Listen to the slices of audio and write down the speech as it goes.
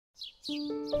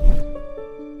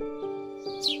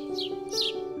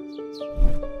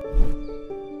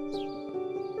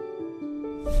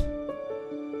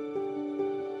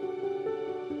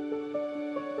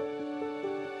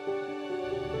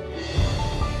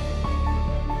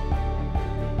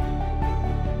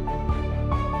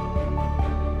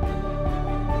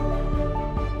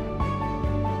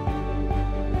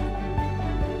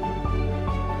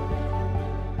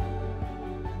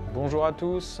Bonjour à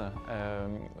tous,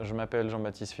 je m'appelle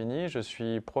Jean-Baptiste Fini, je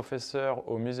suis professeur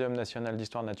au Muséum national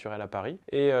d'histoire naturelle à Paris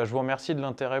et je vous remercie de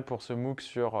l'intérêt pour ce MOOC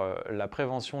sur la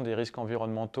prévention des risques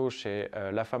environnementaux chez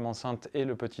la femme enceinte et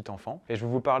le petit enfant. Et je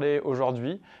vais vous parler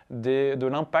aujourd'hui de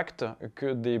l'impact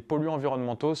que des polluants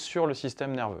environnementaux sur le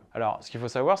système nerveux. Alors ce qu'il faut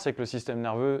savoir, c'est que le système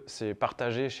nerveux c'est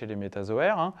partagé chez les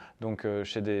métazoaires, donc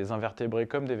chez des invertébrés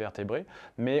comme des vertébrés,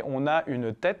 mais on a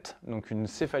une tête, donc une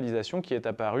céphalisation qui est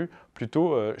apparue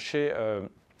plutôt chez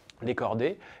les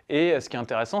chordés. Et ce qui est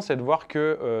intéressant, c'est de voir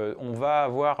qu'on va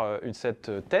avoir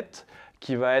cette tête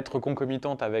qui va être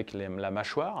concomitante avec la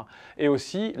mâchoire et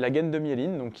aussi la gaine de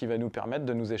myéline, donc qui va nous permettre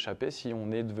de nous échapper si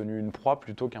on est devenu une proie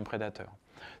plutôt qu'un prédateur.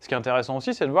 Ce qui est intéressant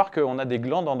aussi, c'est de voir qu'on a des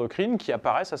glandes endocrines qui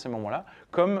apparaissent à ces moments-là,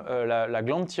 comme la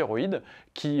glande thyroïde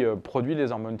qui produit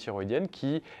les hormones thyroïdiennes,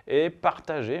 qui est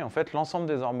partagée. En fait, l'ensemble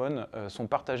des hormones sont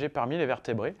partagées parmi les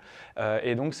vertébrés.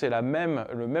 Et donc, c'est le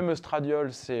même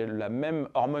œstradiol, c'est la même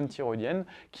hormone thyroïdienne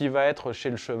qui va être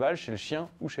chez le cheval, chez le chien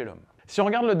ou chez l'homme. Si on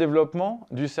regarde le développement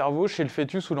du cerveau chez le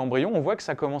fœtus ou l'embryon, on voit que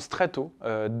ça commence très tôt.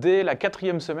 Dès la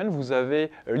 4e semaine, vous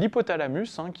avez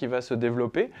l'hypothalamus qui va se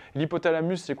développer.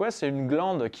 L'hypothalamus, c'est quoi? C'est une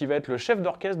glande qui va être le chef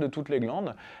d'orchestre de toutes les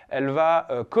glandes. Elle va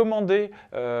commander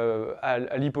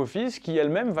à l'hypophyse qui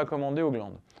elle-même va commander aux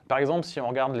glandes. Par exemple, si on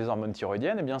regarde les hormones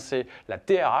thyroïdiennes, eh bien c'est la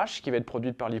TRH qui va être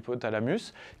produite par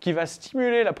l'hypothalamus, qui va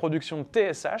stimuler la production de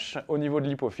TSH au niveau de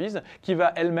l'hypophyse, qui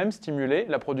va elle-même stimuler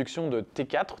la production de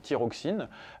T4, thyroxine,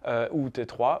 ou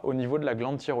T3 au niveau de la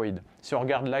glande thyroïde. Si on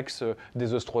regarde l'axe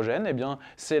des œstrogènes, eh bien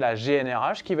c'est la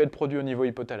GnRH qui va être produite au niveau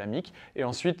hypothalamique, et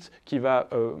ensuite qui va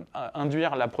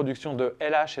induire la production de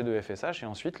LH et de FSH, et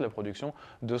ensuite la production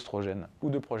d'œstrogènes ou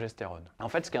de progestérone. En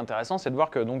fait, ce qui est intéressant, c'est de voir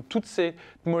que donc, toutes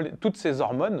ces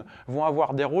hormones vont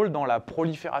avoir des rôles dans la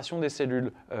prolifération des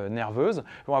cellules nerveuses,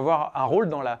 vont avoir un rôle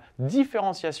dans la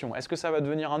différenciation. Est-ce que ça va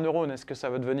devenir un neurone? Est-ce que ça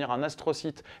va devenir un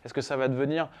astrocyte? Est-ce que ça va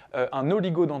devenir un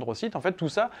oligodendrocyte? En fait, tout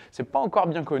ça, c'est pas encore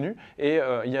bien connu et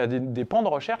il y a des pans de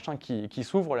recherche qui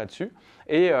s'ouvrent là-dessus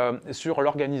et sur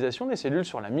l'organisation des cellules,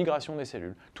 sur la migration des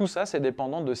cellules. Tout ça, c'est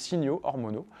dépendant de signaux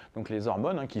hormonaux, donc les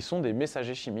hormones qui sont des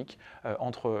messagers chimiques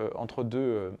entre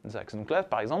deux axes. Donc là,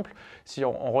 par exemple, si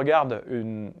on regarde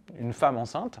une femme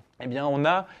enceinte, eh bien, on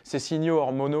a ces signaux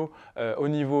hormonaux au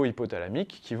niveau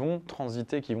hypothalamique qui vont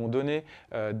transiter, qui vont donner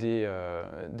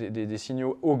des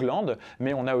signaux aux glandes,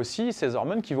 mais on a aussi ces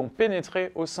hormones qui vont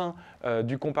pénétrer au sein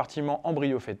du compartiment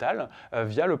embryo-fœtal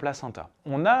via le placenta.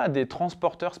 On a des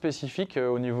transporteurs spécifiques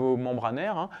au niveau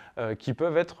membranaire qui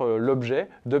peuvent être l'objet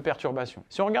de perturbations.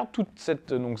 Si on regarde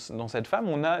dans cette femme,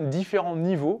 on a différents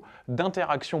niveaux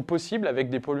d'interaction possibles avec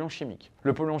des polluants chimiques.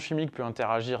 Le polluant chimique peut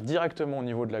interagir directement au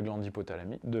niveau de la glande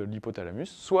de l'hypothalamus,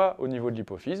 soit au niveau de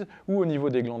l'hypophyse ou au niveau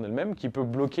des glandes elles-mêmes, qui peut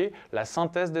bloquer la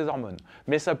synthèse des hormones.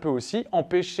 Mais ça peut aussi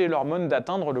empêcher l'hormone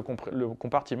d'atteindre le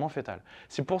compartiment fœtal.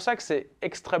 C'est pour ça que c'est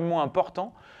extrêmement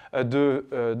important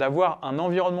d'avoir un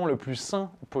environnement le plus sain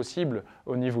possible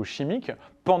au niveau chimique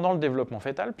pendant le développement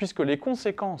fœtal, puisque les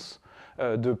conséquences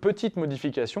de petites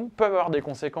modifications peuvent avoir des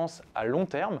conséquences à long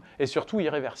terme et surtout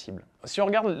irréversibles. Si on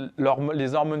regarde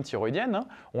les hormones thyroïdiennes,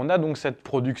 on a donc cette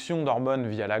production d'hormones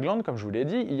via la glande, comme je vous l'ai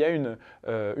dit. Il y a une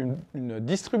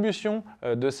distribution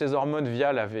de ces hormones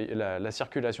via la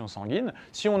circulation sanguine.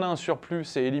 Si on a un surplus,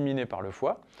 c'est éliminé par le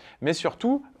foie. Mais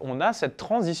surtout, on a cette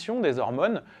transition des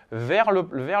hormones vers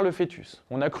le fœtus.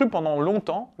 On a cru pendant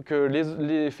longtemps que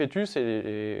les fœtus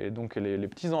et donc les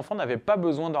petits-enfants n'avaient pas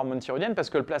besoin d'hormones thyroïdiennes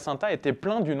parce que le placenta était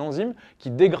plein d'une enzyme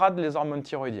qui dégrade les hormones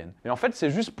thyroïdiennes. Mais en fait,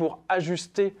 c'est juste pour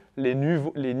ajuster les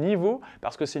niveaux,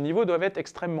 parce que ces niveaux doivent être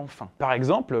extrêmement fins. Par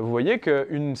exemple, vous voyez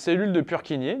qu'une cellule de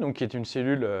Purkinje, donc qui est une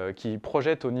cellule qui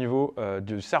projette au niveau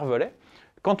du cervelet,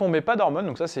 quand on ne met pas d'hormones,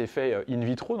 donc ça c'est fait in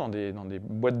vitro dans des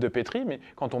boîtes de pétri, mais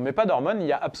quand on ne met pas d'hormones, il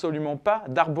n'y a absolument pas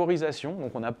d'arborisation,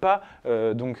 donc on n'a pas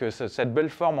cette belle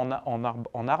forme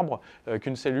en arbre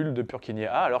qu'une cellule de Purkinje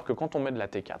a, alors que quand on met de la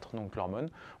T4, donc l'hormone,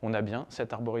 on a bien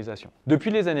cette arborisation.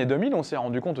 Depuis les années 2000, on s'est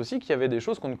rendu compte aussi qu'il y avait des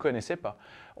choses qu'on ne connaissait pas.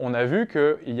 on a vu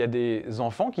qu'il y a des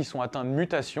enfants qui sont atteints de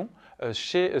mutations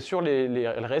sur les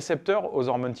récepteurs aux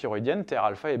hormones thyroïdiennes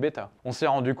TRα et β. On s'est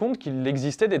rendu compte qu'il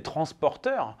existait des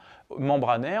transporteurs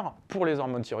membranaires pour les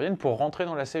hormones thyroïdiennes pour rentrer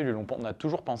dans la cellule. On a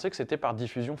toujours pensé que c'était par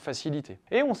diffusion facilitée.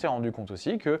 Et on s'est rendu compte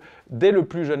aussi que dès le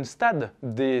plus jeune stade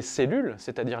des cellules,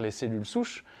 c'est-à-dire les cellules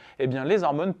souches, eh bien, les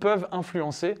hormones peuvent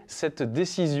influencer cette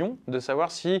décision de savoir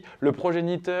si le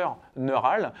progéniteur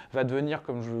neural va devenir,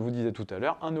 comme je vous disais tout à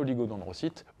l'heure, un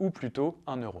oligodendrocyte ou plutôt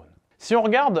un neurone. Si on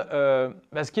regarde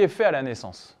ce qui est fait à la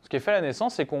naissance,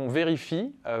 c'est qu'on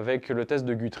vérifie avec le test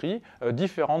de Guthrie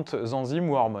différentes enzymes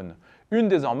ou hormones. Une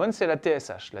des hormones, c'est la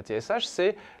TSH. La TSH,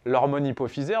 c'est l'hormone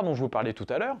hypophysaire dont je vous parlais tout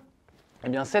à l'heure. Eh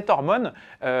bien, cette hormone,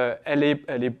 elle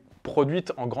est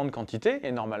produite en grande quantité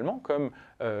et normalement, comme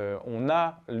on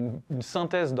a une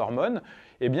synthèse d'hormones,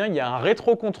 eh bien, il y a un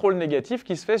rétrocontrôle négatif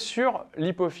qui se fait sur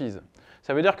l'hypophyse.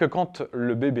 Ça veut dire que quand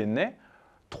le bébé naît,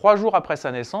 3 jours après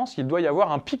sa naissance, il doit y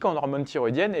avoir un pic en hormones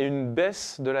thyroïdiennes et une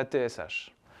baisse de la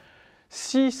TSH.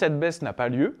 Si cette baisse n'a pas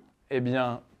lieu, eh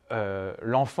bien,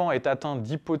 l'enfant est atteint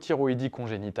d'hypothyroïdie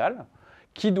congénitale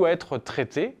qui doit être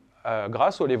traitée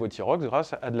grâce au lévothyrox,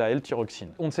 grâce à de la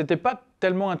L-thyroxine. On ne s'était pas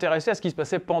tellement intéressé à ce qui se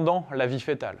passait pendant la vie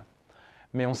fœtale.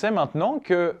 Mais on sait maintenant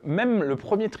que même le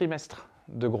premier trimestre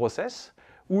de grossesse,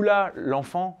 où là,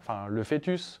 l'enfant, enfin le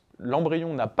fœtus,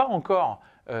 l'embryon n'a pas encore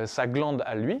sa glande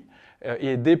à lui,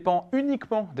 et dépend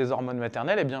uniquement des hormones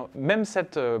maternelles, eh bien, même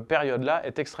cette période-là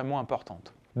est extrêmement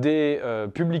importante. Des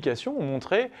publications ont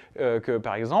montré que,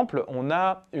 par exemple, on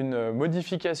a une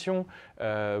modification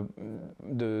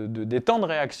des temps de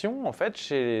réaction en fait,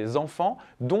 chez les enfants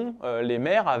dont les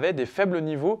mères avaient des faibles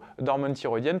niveaux d'hormones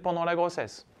thyroïdiennes pendant la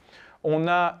grossesse. On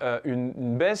a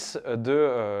une baisse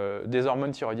des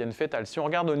hormones thyroïdiennes fœtales. Si on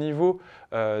regarde au niveau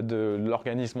de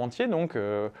l'organisme entier, donc,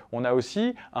 on a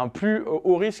aussi un plus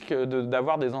haut risque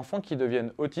d'avoir des enfants qui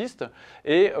deviennent autistes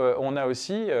et on a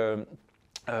aussi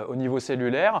au niveau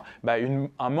cellulaire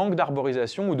un manque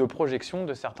d'arborisation ou de projection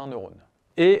de certains neurones.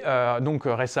 Et donc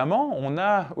récemment, on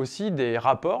a aussi des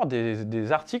rapports,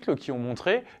 des articles qui ont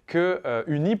montré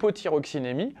qu'une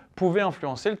hypothyroxinémie pouvait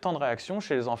influencer le temps de réaction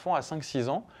chez les enfants à 5-6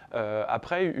 ans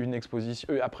après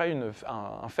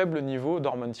un faible niveau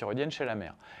d'hormones thyroïdiennes chez la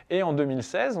mère. Et en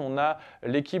 2016, on a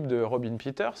l'équipe de Robin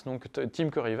Peters, donc Tim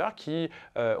Curriver, qui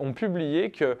ont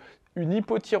publié que une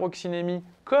hypothyroxinémie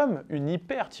comme une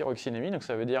hyperthyroxinémie, donc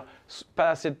ça veut dire pas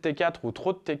assez de T4 ou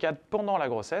trop de T4 pendant la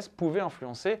grossesse, pouvait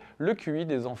influencer le QI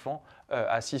des enfants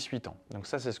à 6-8 ans. Donc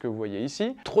ça, c'est ce que vous voyez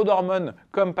ici. Trop d'hormones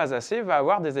comme pas assez va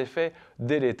avoir des effets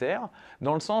délétères,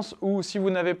 dans le sens où si vous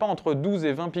n'avez pas entre 12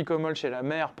 et 20 picomoles chez la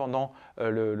mère pendant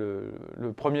le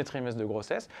premier trimestre de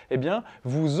grossesse, eh bien,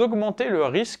 vous augmentez le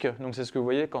risque, donc c'est ce que vous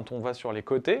voyez quand on va sur les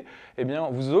côtés, eh bien,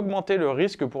 vous augmentez le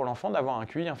risque pour l'enfant d'avoir un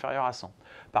QI inférieur à 100.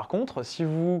 Par contre, si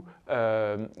vous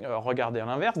regardez à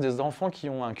l'inverse, des enfants qui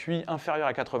ont un QI inférieur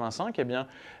à 85, eh bien,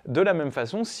 de la même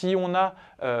façon, si on n'a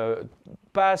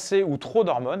pas assez ou trop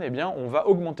d'hormones, eh bien, on va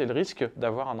augmenter le risque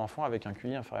d'avoir un enfant avec un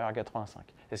QI inférieur à 85.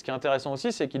 Et ce qui est intéressant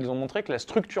aussi, c'est qu'ils ont montré que la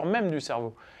structure même du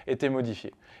cerveau était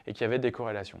modifiée et qu'il y avait des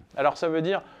corrélations. Alors ça veut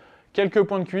dire quelques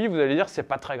points de QI, vous allez dire c'est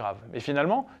pas très grave. Mais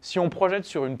finalement, si on projette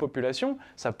sur une population,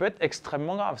 ça peut être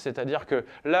extrêmement grave. C'est-à-dire que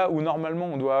là où normalement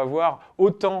on doit avoir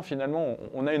autant, finalement,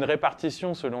 on a une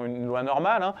répartition selon une loi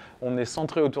normale, hein, on est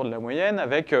centré autour de la moyenne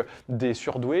avec des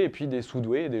surdoués et puis des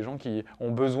sous-doués, des gens qui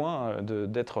ont besoin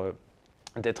d'être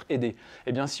aidés.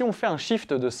 Eh bien, si on fait un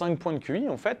shift de 5 points de QI,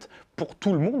 en fait, pour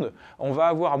tout le monde, on va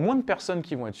avoir moins de personnes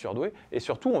qui vont être surdouées et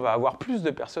surtout, on va avoir plus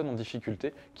de personnes en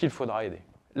difficulté qu'il faudra aider.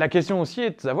 La question aussi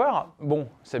est de savoir, bon,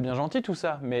 c'est bien gentil tout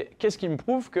ça, mais qu'est-ce qui me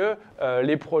prouve que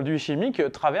les produits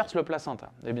chimiques traversent le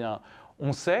placenta? Eh bien,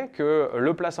 on sait que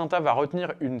le placenta va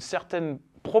retenir une certaine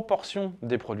proportion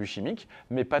des produits chimiques,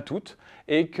 mais pas toutes,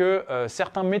 et que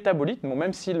certains métabolites, bon,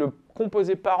 même si le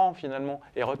composé parent finalement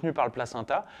est retenu par le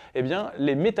placenta, eh bien,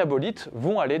 les métabolites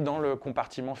vont aller dans le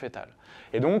compartiment fœtal.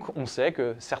 Et donc, on sait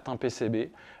que certains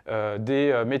PCB,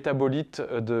 des métabolites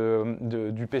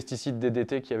du pesticide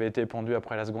DDT qui avait été épandu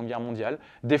après la Seconde Guerre mondiale,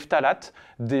 des phtalates,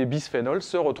 des bisphénols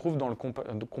se retrouvent dans le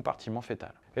compartiment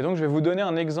fœtal. Et donc, je vais vous donner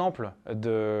un exemple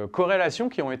de corrélations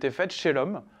qui ont été faites chez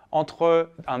l'homme entre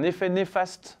un effet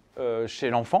néfaste chez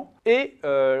l'enfant et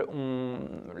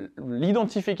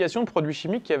l'identification de produits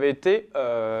chimiques qui avaient été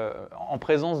en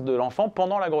présence de l'enfant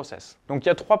pendant la grossesse. Donc il y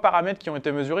a 3 paramètres qui ont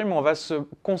été mesurés, mais on va se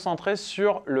concentrer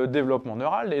sur le développement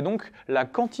neural et donc la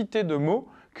quantité de mots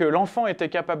que l'enfant était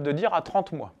capable de dire à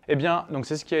 30 mois. Eh bien,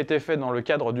 c'est ce qui a été fait dans le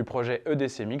cadre du projet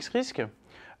EDC Mix Risk.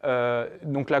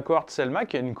 Donc la cohorte Selma,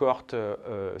 qui est une cohorte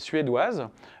suédoise,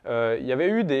 il y avait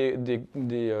eu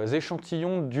des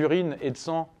échantillons d'urine et de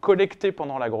sang collectés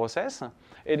pendant la grossesse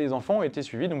et les enfants ont été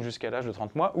suivis donc jusqu'à l'âge de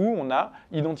 30 mois où on a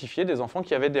identifié des enfants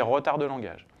qui avaient des retards de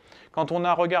langage. Quand on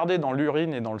a regardé dans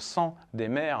l'urine et dans le sang des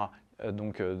mères,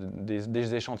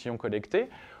 des échantillons collectés,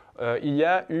 il y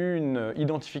a eu une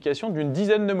identification d'une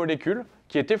dizaine de molécules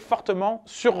qui étaient fortement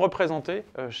surreprésentées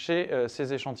chez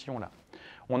ces échantillons-là.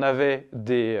 On avait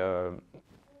des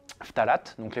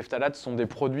phtalates. Donc les phtalates sont des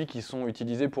produits qui sont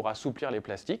utilisés pour assouplir les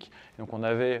plastiques. Donc on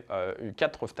avait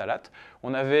 4 phtalates.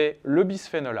 On avait le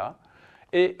bisphénol A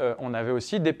et on avait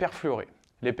aussi des perfluorés.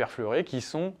 Les perfluorés qui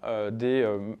sont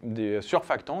des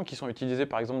surfactants qui sont utilisés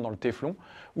par exemple dans le téflon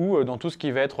ou dans tout ce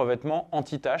qui va être revêtement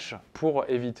anti-tache pour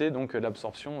éviter donc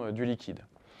l'absorption du liquide.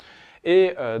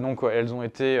 Et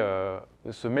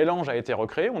ce mélange a été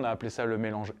recréé, on a appelé ça le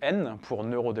mélange N pour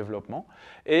neurodéveloppement,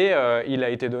 et il a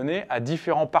été donné à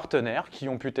différents partenaires qui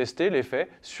ont pu tester l'effet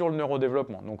sur le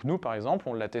neurodéveloppement. Donc nous, par exemple,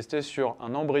 on l'a testé sur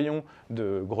un embryon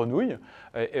de grenouille,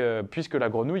 puisque la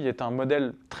grenouille est un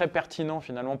modèle très pertinent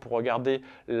finalement pour regarder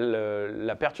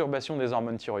la perturbation des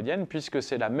hormones thyroïdiennes, puisque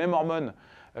c'est la même hormone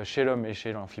chez l'homme et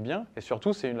chez l'amphibien, et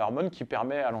surtout c'est une hormone qui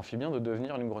permet à l'amphibien de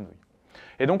devenir une grenouille.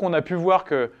 Et donc on a pu voir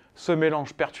que ce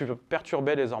mélange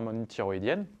perturbait les hormones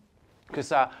thyroïdiennes, que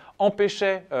ça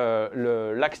empêchait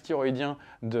l'axe thyroïdien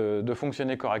de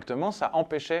fonctionner correctement, ça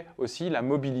empêchait aussi la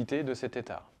mobilité de cet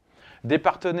étard. Des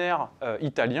partenaires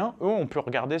italiens, eux, on peut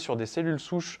regarder sur des cellules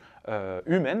souches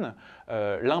humaines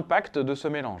l'impact de ce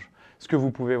mélange. Ce que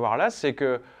vous pouvez voir là, c'est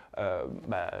que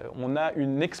on a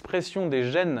une expression des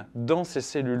gènes dans ces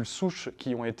cellules souches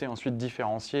qui ont été ensuite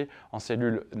différenciées en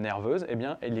cellules nerveuses. Eh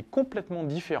bien, elle est complètement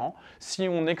différente si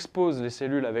on expose les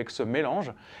cellules avec ce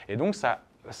mélange. Et donc,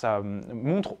 ça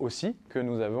montre aussi que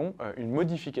nous avons une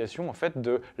modification en fait,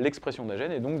 de l'expression des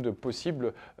gènes et donc de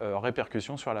possibles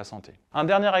répercussions sur la santé. Un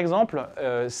dernier exemple,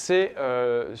 c'est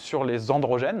sur les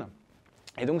androgènes.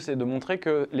 Et donc, c'est de montrer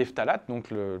que les phtalates,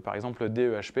 donc par exemple le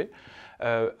DEHP,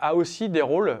 a aussi des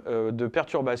rôles de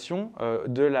perturbation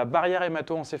de la barrière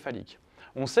hémato-encéphalique.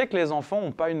 On sait que les enfants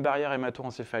n'ont pas une barrière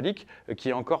hémato-encéphalique qui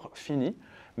est encore finie,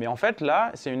 mais en fait là,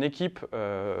 c'est une équipe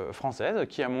française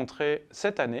qui a montré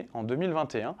cette année, en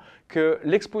 2021, que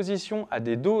l'exposition à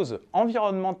des doses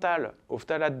environnementales au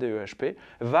phtalate DEHP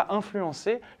va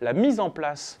influencer la mise en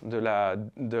place de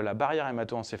la barrière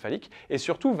hémato-encéphalique et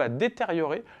surtout va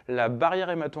détériorer la barrière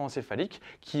hémato-encéphalique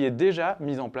qui est déjà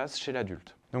mise en place chez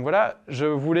l'adulte. Donc voilà, je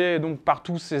voulais donc par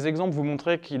tous ces exemples vous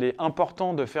montrer qu'il est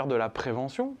important de faire de la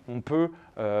prévention. On peut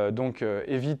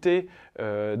éviter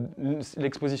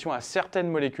l'exposition à certaines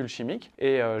molécules chimiques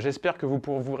et j'espère que vous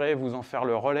pourrez vous en faire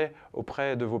le relais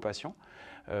auprès de vos patients.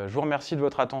 Je vous remercie de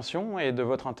votre attention et de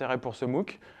votre intérêt pour ce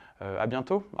MOOC. À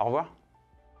bientôt, au revoir.